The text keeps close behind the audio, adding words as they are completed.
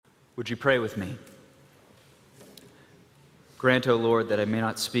Would you pray with me? Grant, O Lord, that I may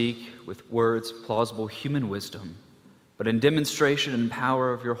not speak with words of plausible human wisdom, but in demonstration and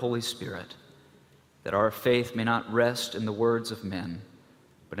power of your Holy Spirit, that our faith may not rest in the words of men,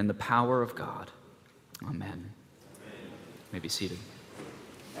 but in the power of God. Amen. You may be seated.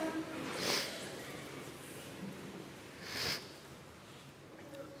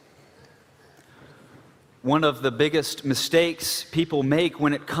 One of the biggest mistakes people make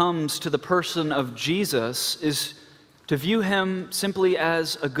when it comes to the person of Jesus is to view him simply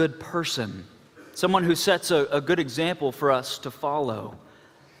as a good person, someone who sets a good example for us to follow.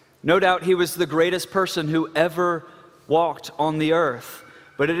 No doubt he was the greatest person who ever walked on the earth,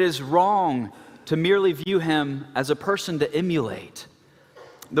 but it is wrong to merely view him as a person to emulate.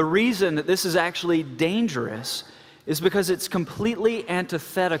 The reason that this is actually dangerous is because it's completely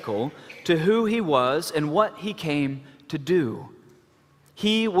antithetical to who he was and what he came to do.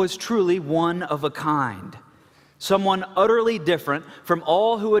 He was truly one of a kind, someone utterly different from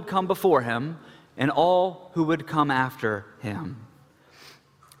all who had come before him and all who would come after him.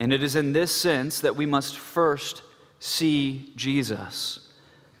 And it is in this sense that we must first see Jesus.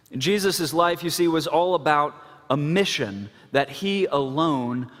 Jesus' life, you see, was all about a mission that he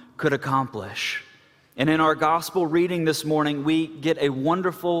alone could accomplish. And in our gospel reading this morning, we get a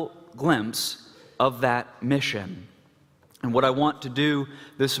wonderful glimpse of that mission. And what I want to do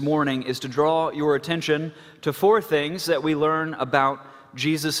this morning is to draw your attention to four things that we learn about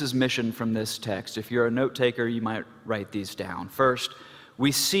Jesus' mission from this text. If you're a note taker, you might write these down. First,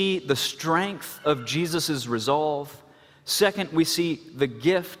 we see the strength of Jesus' resolve. Second, we see the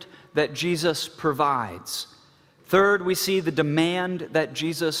gift that Jesus provides. Third, we see the demand that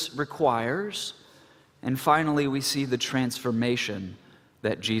Jesus requires. And finally, we see the transformation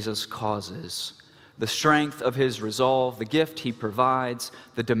that Jesus causes. The strength of his resolve, the gift he provides,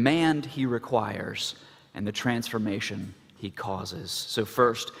 the demand he requires, and the transformation he causes. So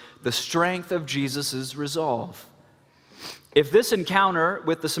first, the strength of Jesus' resolve. If this encounter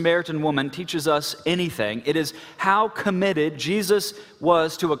with the Samaritan woman teaches us anything, it is how committed Jesus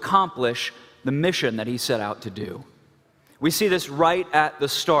was to accomplish the mission that he set out to do. We see this right at the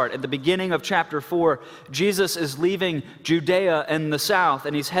start. At the beginning of chapter 4, Jesus is leaving Judea in the south,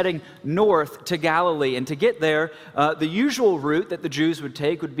 and he's heading north to Galilee. And to get there, the usual route that the Jews would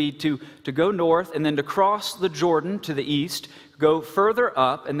take would be to go north and then to cross the Jordan to the east, go further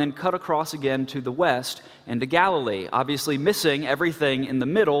up, and then cut across again to the west and to Galilee, obviously missing everything in the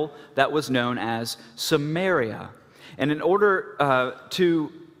middle that was known as Samaria. And in order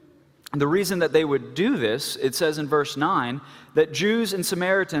the reason that they would do this, it says in verse 9, that Jews and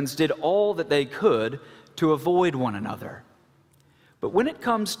Samaritans did all that they could to avoid one another. But when it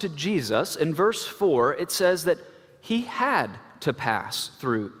comes to Jesus, in verse 4, it says that he had to pass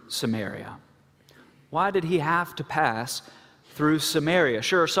through Samaria. Why did he have to pass through Samaria?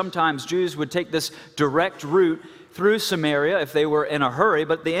 Sure, sometimes Jews would take this direct route through Samaria if they were in a hurry,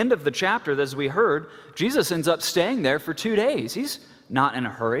 but at the end of the chapter, as we heard, Jesus ends up staying there for 2 days. He's not in a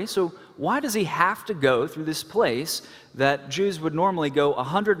hurry, so why does he have to go through this place that Jews would normally go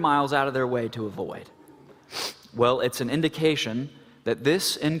 100 miles out of their way to avoid? Well, it's an indication that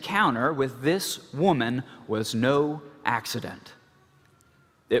this encounter with this woman was no accident.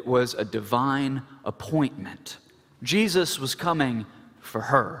 It was a divine appointment. Jesus was coming for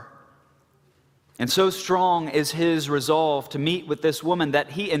her. And so strong is his resolve to meet with this woman that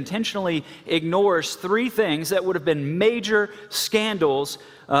he intentionally ignores three things that would have been major scandals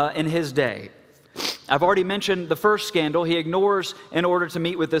in his day. I've already mentioned the first scandal he ignores in order to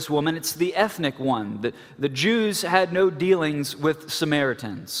meet with this woman. It's the ethnic one. The Jews had no dealings with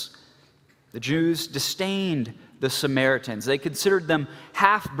Samaritans. The Jews disdained the Samaritans. They considered them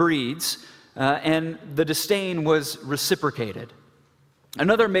half-breeds, and the disdain was reciprocated.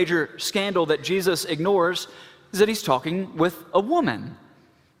 Another major scandal that Jesus ignores is that he's talking with a woman.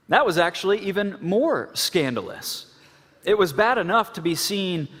 That was actually even more scandalous. It was bad enough to be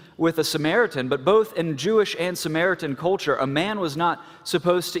seen with a Samaritan, but both in Jewish and Samaritan culture, a man was not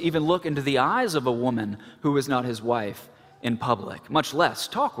supposed to even look into the eyes of a woman who was not his wife in public, much less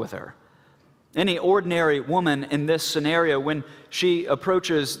talk with her. Any ordinary woman in this scenario, when she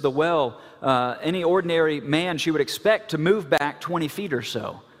approaches the well, any ordinary man she would expect to move back 20 feet or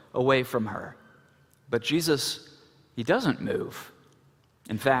so away from her. But Jesus, he doesn't move.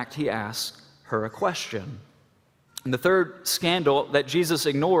 In fact, he asks her a question. And the third scandal that Jesus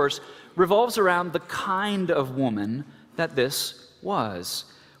ignores revolves around the kind of woman that this was.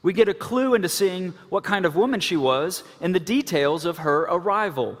 We get a clue into seeing what kind of woman she was in the details of her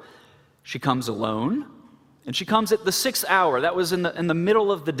arrival. She comes alone. And she comes at the 6th hour. That was in the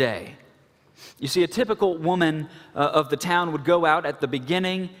middle of the day. You see, a typical woman of the town would go out at the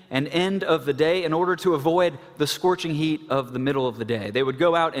beginning and end of the day in order to avoid the scorching heat of the middle of the day. They would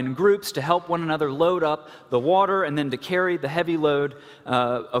go out in groups to help one another load up the water and then to carry the heavy load,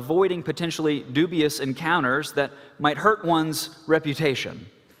 avoiding potentially dubious encounters that might hurt one's reputation.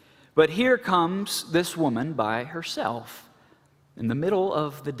 But here comes this woman by herself in the middle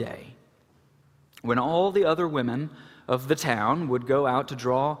of the day, when all the other women of the town would go out to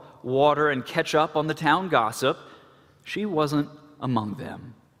draw water and catch up on the town gossip. She wasn't among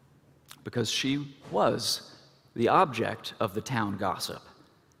them because she was the object of the town gossip.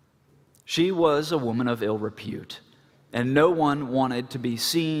 She was a woman of ill repute, and no one wanted to be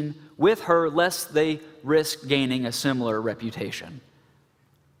seen with her lest they risk gaining a similar reputation.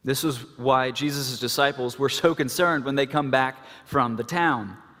 This is why Jesus' disciples were so concerned when they come back from the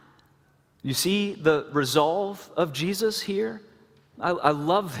town. You see the resolve of Jesus here? I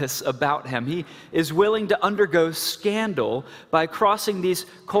love this about him. He is willing to undergo scandal by crossing these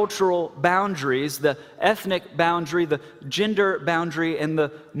cultural boundaries, the ethnic boundary, the gender boundary, and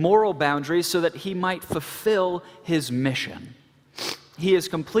the moral boundaries, so that he might fulfill his mission. He is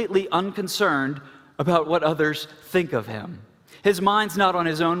completely unconcerned about what others think of him. His mind's not on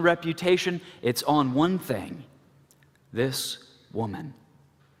his own reputation, it's on one thing: this woman.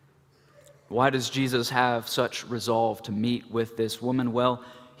 Why does Jesus have such resolve to meet with this woman? Well,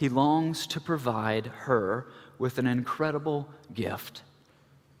 he longs to provide her with an incredible gift.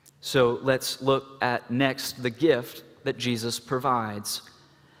 So let's look at next the gift that Jesus provides.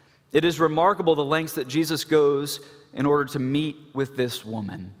 It is remarkable the lengths that Jesus goes in order to meet with this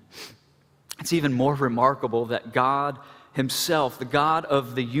woman. It's even more remarkable that God himself, the God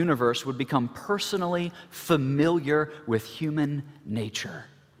of the universe, would become personally familiar with human nature.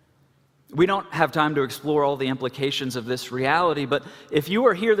 We don't have time to explore all the implications of this reality, but if you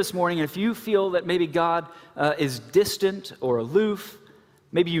are here this morning and if you feel that maybe God is distant or aloof,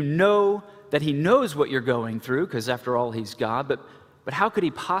 maybe you know that he knows what you're going through, because after all, he's God, but how could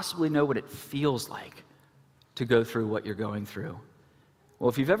he possibly know what it feels like to go through what you're going through? Well,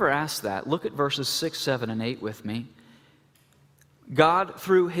 if you've ever asked that, look at verses 6, 7, and 8 with me. God,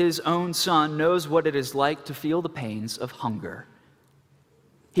 through his own Son, knows what it is like to feel the pains of hunger.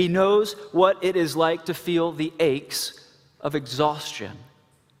 He knows what it is like to feel the aches of exhaustion.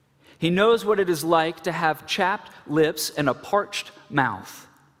 He knows what it is like to have chapped lips and a parched mouth.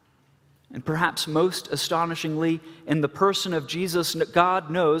 And perhaps most astonishingly, in the person of Jesus, God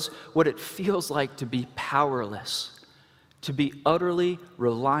knows what it feels like to be powerless, to be utterly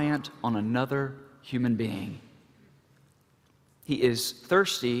reliant on another human being. He is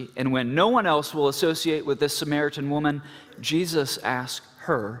thirsty, and when no one else will associate with this Samaritan woman, Jesus asks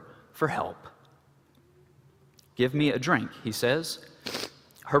her for help. "Give me a drink," he says.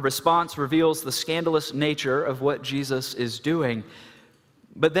 Her response reveals the scandalous nature of what Jesus is doing.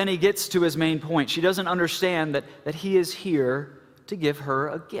 But then he gets to his main point. She doesn't understand that he is here to give her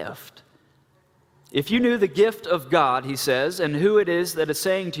a gift. "If you knew the gift of God," he says, "and who it is that is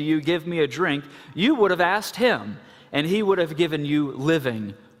saying to you, 'Give me a drink,' you would have asked him, and he would have given you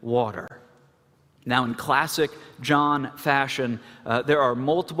living water." Now, in classic John fashion, there are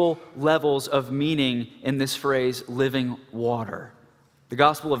multiple levels of meaning in this phrase, living water. The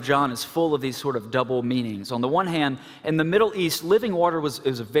Gospel of John is full of these sort of double meanings. On the one hand, in the Middle East, living water was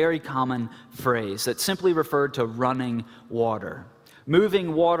a very common phrase that simply referred to running water.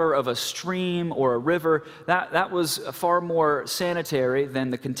 Moving water of a stream or a river, that was far more sanitary than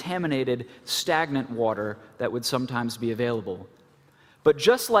the contaminated, stagnant water that would sometimes be available. But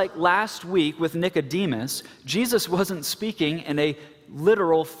just like last week with Nicodemus, Jesus wasn't speaking in a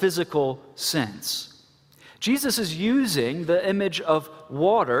literal physical sense. Jesus is using the image of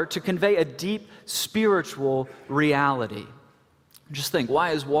water to convey a deep spiritual reality. Just think,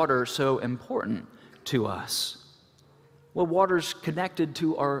 why is water so important to us? Well, water's connected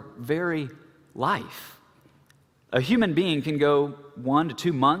to our very life. A human being can go 1 to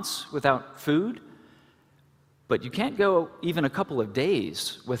 2 months without food, but you can't go even a couple of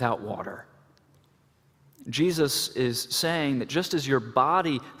days without water. Jesus is saying that just as your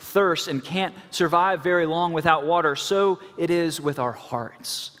body thirsts and can't survive very long without water, so it is with our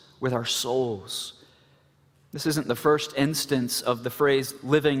hearts, with our souls. This isn't the first instance of the phrase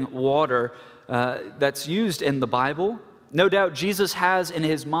living water that's used in the Bible. No doubt Jesus has in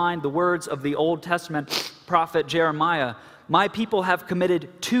his mind the words of the Old Testament prophet Jeremiah. "My people have committed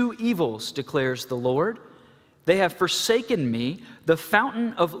 2 evils, declares the Lord. They have forsaken me, the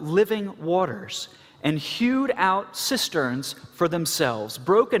fountain of living waters, and hewed out cisterns for themselves,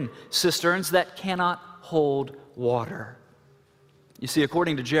 broken cisterns that cannot hold water. You see,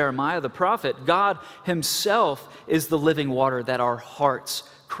 according to Jeremiah the prophet, God himself is the living water that our hearts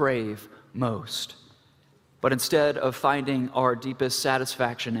crave most. But instead of finding our deepest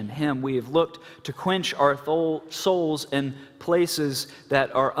satisfaction in him, we have looked to quench our souls in places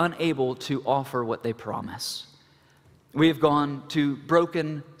that are unable to offer what they promise. We have gone to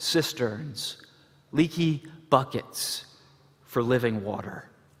broken cisterns, leaky buckets for living water.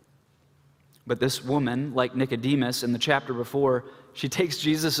 But this woman, like Nicodemus in the chapter before, she takes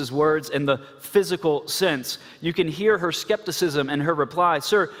Jesus' words in the physical sense. You can hear her skepticism in her reply.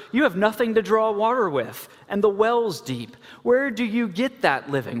 Sir, you have nothing to draw water with, and the well's deep. Where do you get that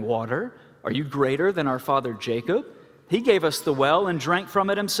living water? Are you greater than our father Jacob? He gave us the well and drank from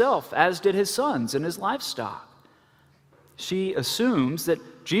it himself, as did his sons and his livestock. She assumes that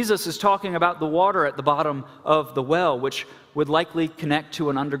Jesus is talking about the water at the bottom of the well, which would likely connect to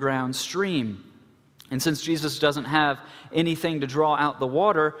an underground stream. And since Jesus doesn't have anything to draw out the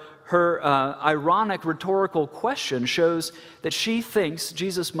water, her ironic rhetorical question shows that she thinks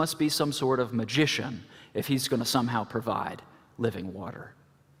Jesus must be some sort of magician if he's going to somehow provide living water.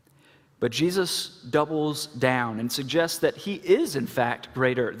 But Jesus doubles down and suggests that he is, in fact,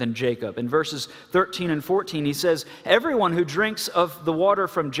 greater than Jacob. In verses 13 and 14, he says, "Everyone who drinks of the water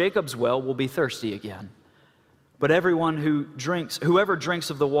from Jacob's well will be thirsty again. But whoever drinks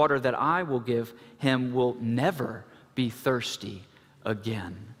of the water that I will give him will never be thirsty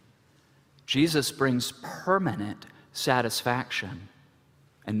again." Jesus brings permanent satisfaction,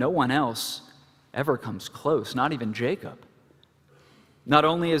 and no one else ever comes close, not even Jacob. Not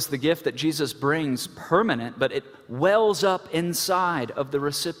only is the gift that Jesus brings permanent, but it wells up inside of the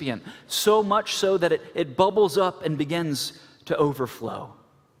recipient, so much so that it bubbles up and begins to overflow.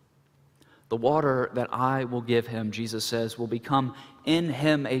 The water that I will give him, Jesus says, will become in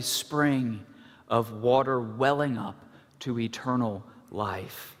him a spring of water welling up to eternal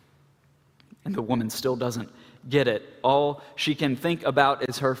life. And the woman still doesn't get it. All she can think about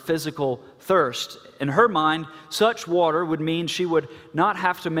is her physical thirst. In her mind, such water would mean she would not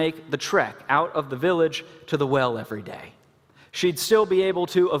have to make the trek out of the village to the well every day. She'd still be able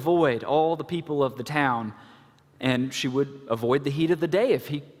to avoid all the people of the town, and she would avoid the heat of the day if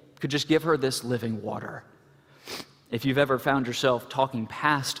he could just give her this living water. If you've ever found yourself talking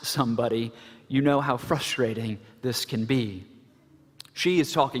past somebody, you know how frustrating this can be. She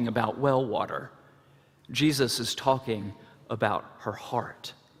is talking about well water. Jesus is talking about her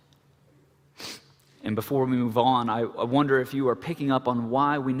heart. And before we move on, I wonder if you are picking up on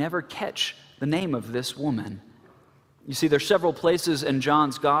why we never catch the name of this woman. You see, there's several places in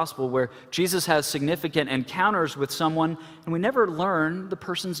John's gospel where Jesus has significant encounters with someone, and we never learn the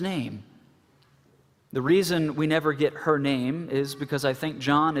person's name. The reason we never get her name is because I think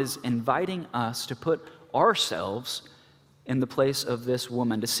John is inviting us to put ourselves in the place of this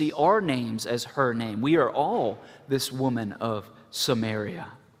woman, to see our names as her name. We are all this woman of Samaria.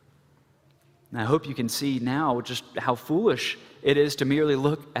 And I hope you can see now just how foolish it is to merely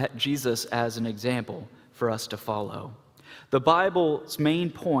look at Jesus as an example for us to follow. The Bible's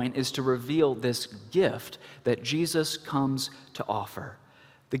main point is to reveal this gift that Jesus comes to offer.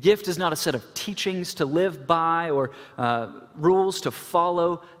 The gift is not a set of teachings to live by or rules to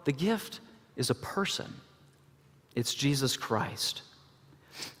follow. The gift is a person. It's Jesus Christ.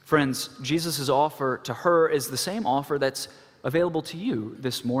 Friends, Jesus' offer to her is the same offer that's available to you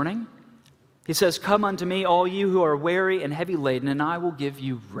this morning. He says, "Come unto me, all you who are weary and heavy laden, and I will give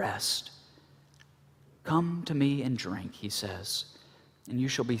you rest." Come to me and drink, he says, and you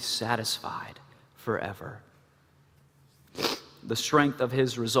shall be satisfied forever. The strength of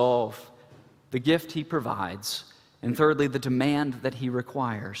his resolve, the gift he provides, and thirdly, the demand that he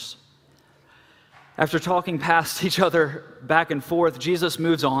requires. After talking past each other back and forth, Jesus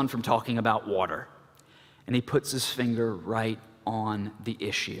moves on from talking about water, and he puts his finger right on the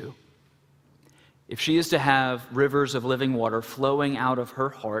issue. If she is to have rivers of living water flowing out of her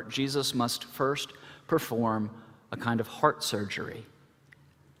heart, Jesus must first perform a kind of heart surgery.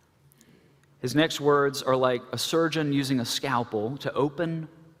 His next words are like a surgeon using a scalpel to open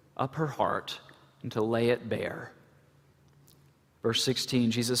up her heart and to lay it bare. Verse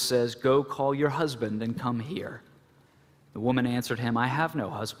 16, Jesus says, "Go call your husband and come here." The woman answered him, "I have no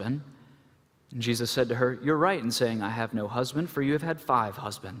husband." And Jesus said to her, "You're right in saying, 'I have no husband,' for you have had 5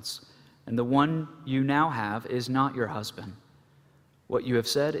 husbands, and the one you now have is not your husband. What you have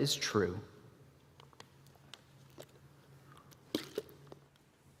said is true."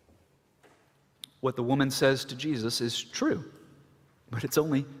 What the woman says to Jesus is true, but it's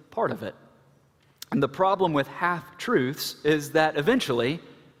only part of it. And the problem with half-truths is that eventually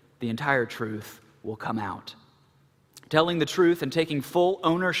the entire truth will come out. Telling the truth and taking full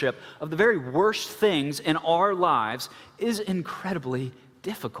ownership of the very worst things in our lives is incredibly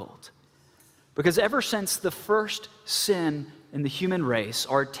difficult. Because ever since the first sin in the human race,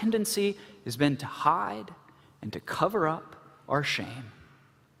 our tendency has been to hide and to cover up our shame.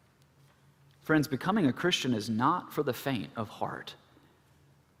 Friends, becoming a Christian is not for the faint of heart.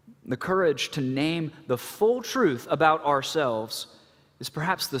 The courage to name the full truth about ourselves is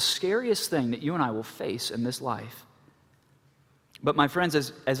perhaps the scariest thing that you and I will face in this life. But my friends,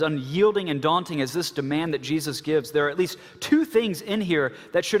 as unyielding and daunting as this demand that Jesus gives, there are at least two things in here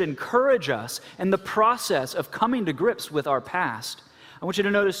that should encourage us in the process of coming to grips with our past. I want you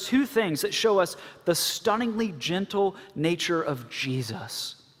to notice two things that show us the stunningly gentle nature of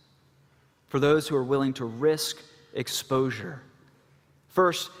Jesus for those who are willing to risk exposure.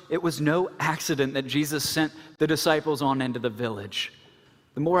 First, it was no accident that Jesus sent the disciples on into the village.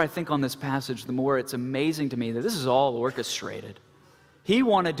 The more I think on this passage, the more it's amazing to me that this is all orchestrated. He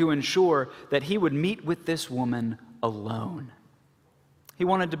wanted to ensure that he would meet with this woman alone. He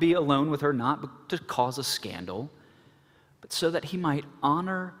wanted to be alone with her not to cause a scandal, but so that he might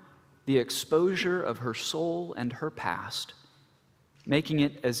honor the exposure of her soul and her past, making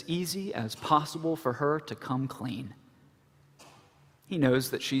it as easy as possible for her to come clean. He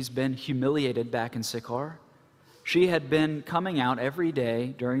knows that she's been humiliated back in Sychar. She had been coming out every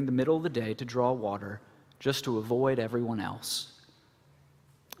day during the middle of the day to draw water just to avoid everyone else.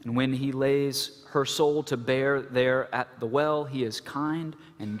 And when he lays her soul to bear there at the well, he is kind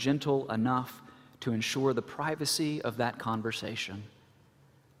and gentle enough to ensure the privacy of that conversation.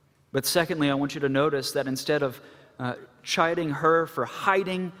 But secondly, I want you to notice that instead of chiding her for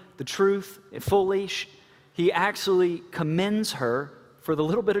hiding the truth fully, he actually commends her for the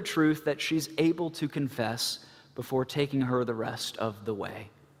little bit of truth that she's able to confess before taking her the rest of the way.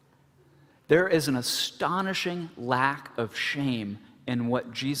 There is an astonishing lack of shame in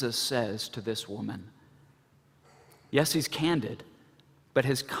what Jesus says to this woman. Yes, he's candid, but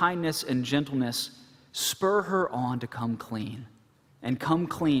his kindness and gentleness spur her on to come clean. And come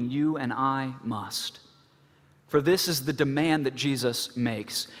clean you and I must. For this is the demand that Jesus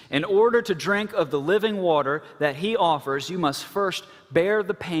makes. In order to drink of the living water that he offers, you must first bear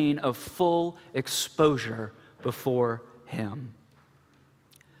the pain of full exposure before him.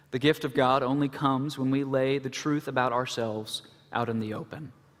 The gift of God only comes when we lay the truth about ourselves out in the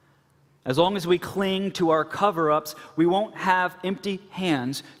open. As long as we cling to our cover-ups, we won't have empty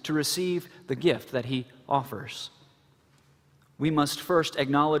hands to receive the gift that he offers. We must first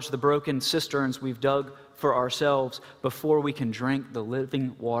acknowledge the broken cisterns we've dug for ourselves before we can drink the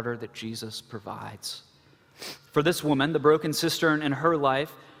living water that Jesus provides. For this woman, the broken cistern in her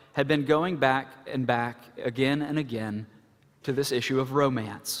life had been going back and back again and again to this issue of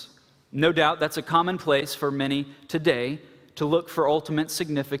romance. No doubt that's a commonplace for many today to look for ultimate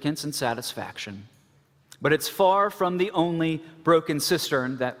significance and satisfaction. But it's far from the only broken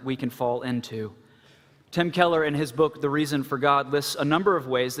cistern that we can fall into. Tim Keller, in his book, The Reason for God, lists a number of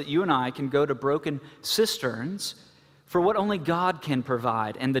ways that you and I can go to broken cisterns for what only God can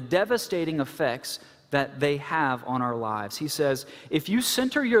provide and the devastating effects that they have on our lives. He says, if you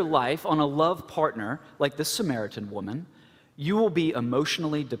center your life on a love partner like this Samaritan woman, you will be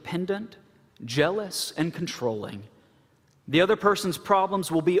emotionally dependent, jealous, and controlling. The other person's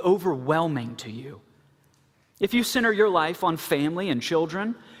problems will be overwhelming to you. If you center your life on family and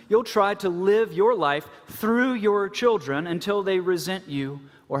children, you'll try to live your life through your children until they resent you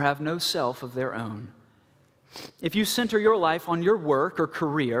or have no self of their own. If you center your life on your work or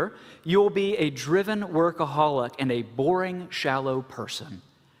career, you'll be a driven workaholic and a boring, shallow person.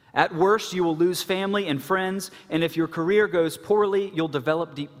 At worst, you will lose family and friends, and if your career goes poorly, you'll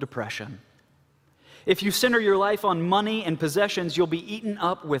develop deep depression. If you center your life on money and possessions, you'll be eaten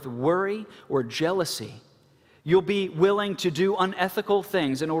up with worry or jealousy. You'll be willing to do unethical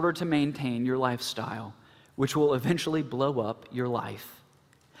things in order to maintain your lifestyle, which will eventually blow up your life.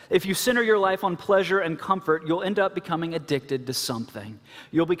 If you center your life on pleasure and comfort, you'll end up becoming addicted to something.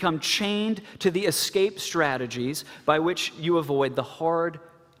 You'll become chained to the escape strategies by which you avoid the hard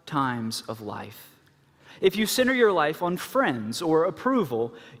times of life. If you center your life on friends or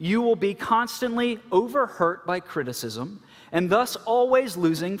approval, you will be constantly overhurt by criticism and thus always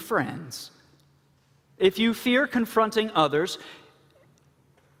losing friends. If you fear confronting others,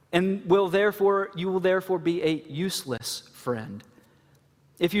 you will therefore be a useless friend.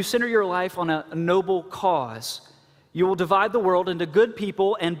 If you center your life on a noble cause, you will divide the world into good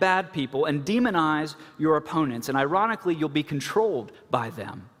people and bad people and demonize your opponents. And ironically, you'll be controlled by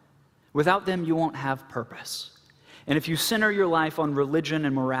them. Without them, you won't have purpose. And if you center your life on religion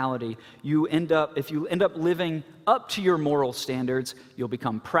and morality, if you end up living up to your moral standards, you'll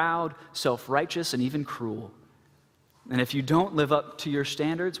become proud, self-righteous, and even cruel. And if you don't live up to your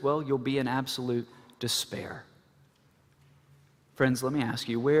standards, well, you'll be in absolute despair. Friends, let me ask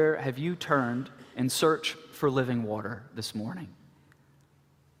you, where have you turned in search for living water this morning?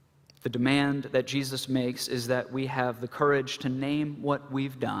 The demand that Jesus makes is that we have the courage to name what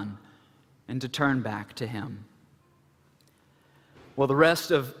we've done and to turn back to him. Well, the rest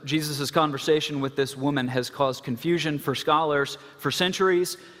of Jesus' conversation with this woman has caused confusion for scholars for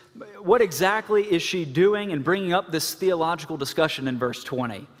centuries. What exactly is she doing in bringing up this theological discussion in verse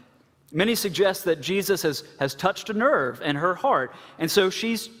 20? Many suggest that Jesus has touched a nerve in her heart, and so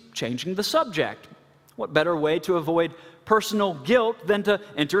she's changing the subject. What better way to avoid personal guilt than to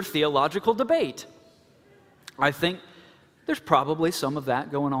enter theological debate? I think there's probably some of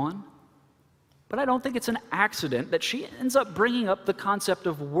that going on, but I don't think it's an accident that she ends up bringing up the concept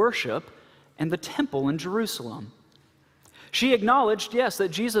of worship and the temple in Jerusalem. She acknowledged, yes, that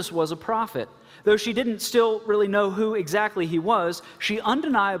Jesus was a prophet. Though she didn't still really know who exactly he was, she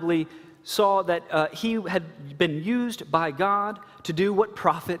undeniably saw that he had been used by God to do what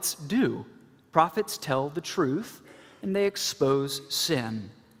prophets do. Prophets tell the truth, and they expose sin.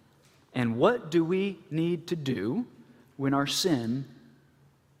 And what do we need to do when our sin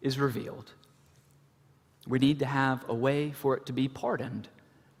is revealed? We need to have a way for it to be pardoned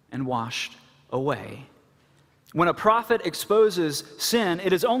and washed away. When a prophet exposes sin,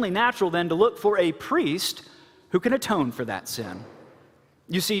 it is only natural then to look for a priest who can atone for that sin.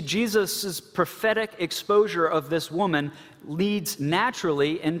 You see, Jesus' prophetic exposure of this woman leads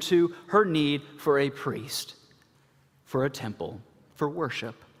naturally into her need for a priest, for a temple, for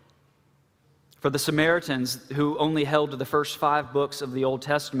worship. For the Samaritans, who only held to the first 5 books of the Old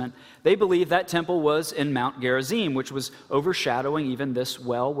Testament, they believed that temple was in Mount Gerizim, which was overshadowing even this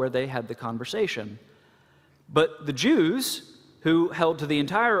well where they had the conversation. But the Jews, who held to the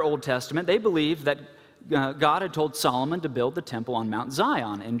entire Old Testament, they believed that God had told Solomon to build the temple on Mount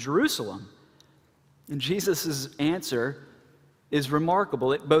Zion in Jerusalem. And Jesus' answer is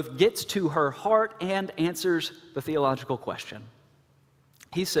remarkable. It both gets to her heart and answers the theological question.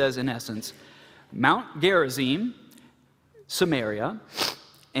 He says, in essence, Mount Gerizim, Samaria,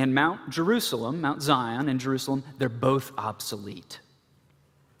 and Mount Jerusalem, Mount Zion and Jerusalem, they're both obsolete.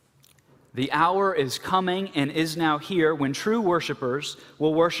 The hour is coming and is now here when true worshipers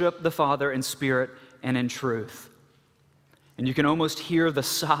will worship the Father in spirit and in truth. And you can almost hear the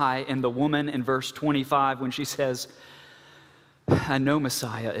sigh in the woman in verse 25 when she says, I know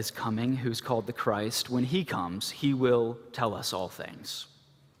Messiah is coming, who's called the Christ. When he comes, he will tell us all things.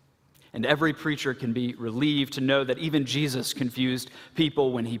 And every preacher can be relieved to know that even Jesus confused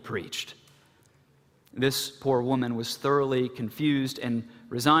people when he preached. This poor woman was thoroughly confused and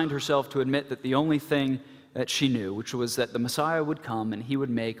resigned herself to admit that the only thing that she knew, which was that the Messiah would come and he would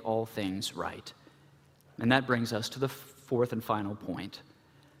make all things right. And that brings us to the fourth and final point,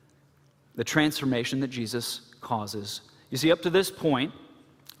 the transformation that Jesus causes. You see, up to this point,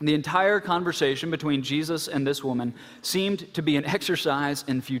 the entire conversation between Jesus and this woman seemed to be an exercise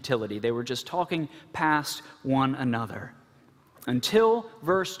in futility. They were just talking past one another. Until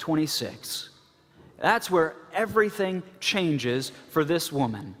verse 26. That's where everything changes for this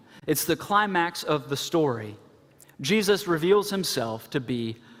woman. It's the climax of the story. Jesus reveals himself to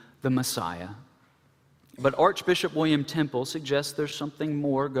be the Messiah. But Archbishop William Temple suggests there's something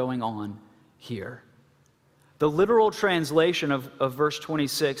more going on here. The literal translation of verse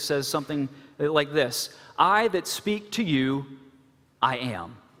 26 says something like this: I that speak to you, I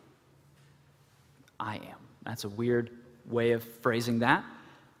am. I am. That's a weird way of phrasing that.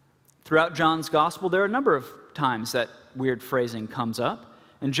 Throughout John's gospel, there are a number of times that weird phrasing comes up.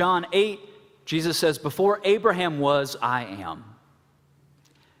 In John 8, Jesus says, before Abraham was, I am.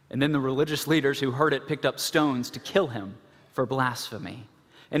 And then the religious leaders who heard it picked up stones to kill him for blasphemy.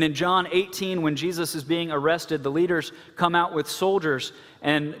 And in John 18, when Jesus is being arrested, the leaders come out with soldiers,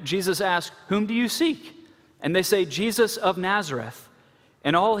 and Jesus asks, whom do you seek? And they say, Jesus of Nazareth.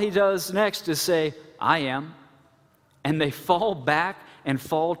 And all he does next is say, I am. And they fall back and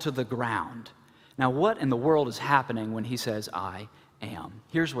fall to the ground. Now, what in the world is happening when he says, I am?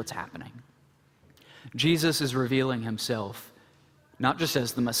 Here's what's happening. Jesus is revealing himself not just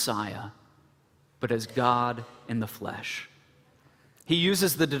as the Messiah, but as God in the flesh. He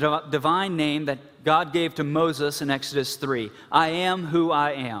uses the divine name that God gave to Moses in Exodus 3. I am who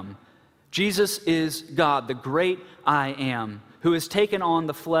I am. Jesus is God, the great I am, who has taken on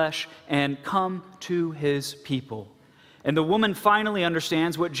the flesh and come to his people. And the woman finally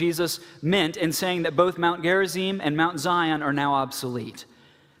understands what Jesus meant in saying that both Mount Gerizim and Mount Zion are now obsolete.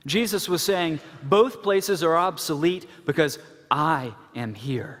 Jesus was saying, both places are obsolete because I am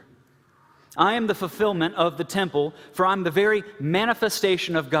here. I am the fulfillment of the temple, for I'm the very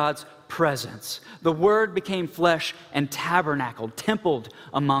manifestation of God's presence. The Word became flesh and tabernacled, templed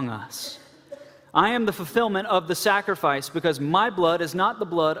among us. I am the fulfillment of the sacrifice because my blood is not the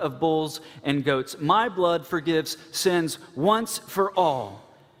blood of bulls and goats. My blood forgives sins once for all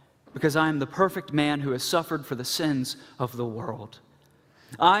because I am the perfect man who has suffered for the sins of the world.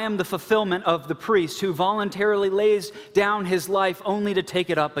 I am the fulfillment of the priest who voluntarily lays down his life only to take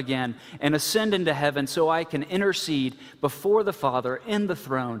it up again and ascend into heaven so I can intercede before the Father in the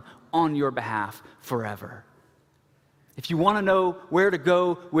throne on your behalf forever. If you want to know where to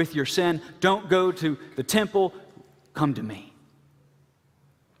go with your sin, don't go to the temple, come to me.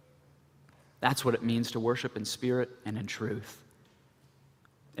 That's what it means to worship in spirit and in truth.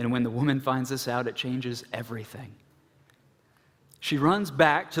 And when the woman finds this out, it changes everything. She runs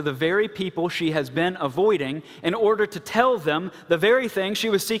back to the very people she has been avoiding in order to tell them the very thing she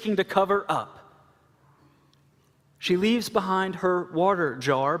was seeking to cover up. She leaves behind her water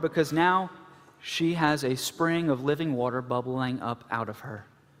jar because now she has a spring of living water bubbling up out of her.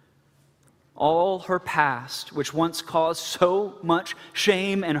 All her past, which once caused so much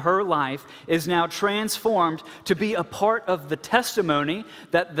shame in her life, is now transformed to be a part of the testimony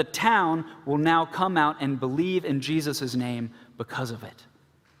that the town will now come out and believe in Jesus' name because of it.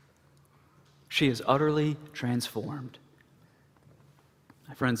 She is utterly transformed.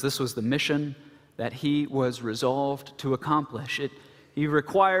 My friends, this was the mission that he was resolved to accomplish. He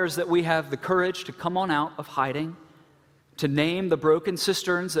requires that we have the courage to come on out of hiding, to name the broken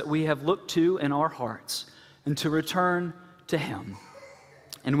cisterns that we have looked to in our hearts, and to return to him.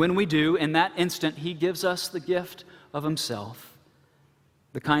 And when we do, in that instant, he gives us the gift of himself,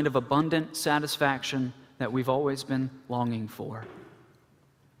 the kind of abundant satisfaction that we've always been longing for.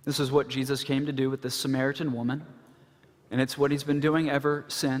 This is what Jesus came to do with this Samaritan woman, and it's what he's been doing ever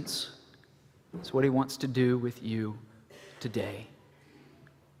since. It's what he wants to do with you today.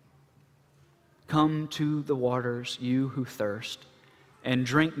 Come to the waters, you who thirst, and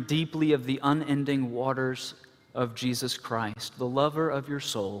drink deeply of the unending waters of Jesus Christ, the lover of your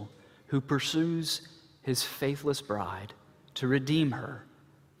soul, who pursues his faithless bride to redeem her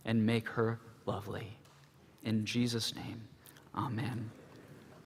and make her lovely. In Jesus' name, amen.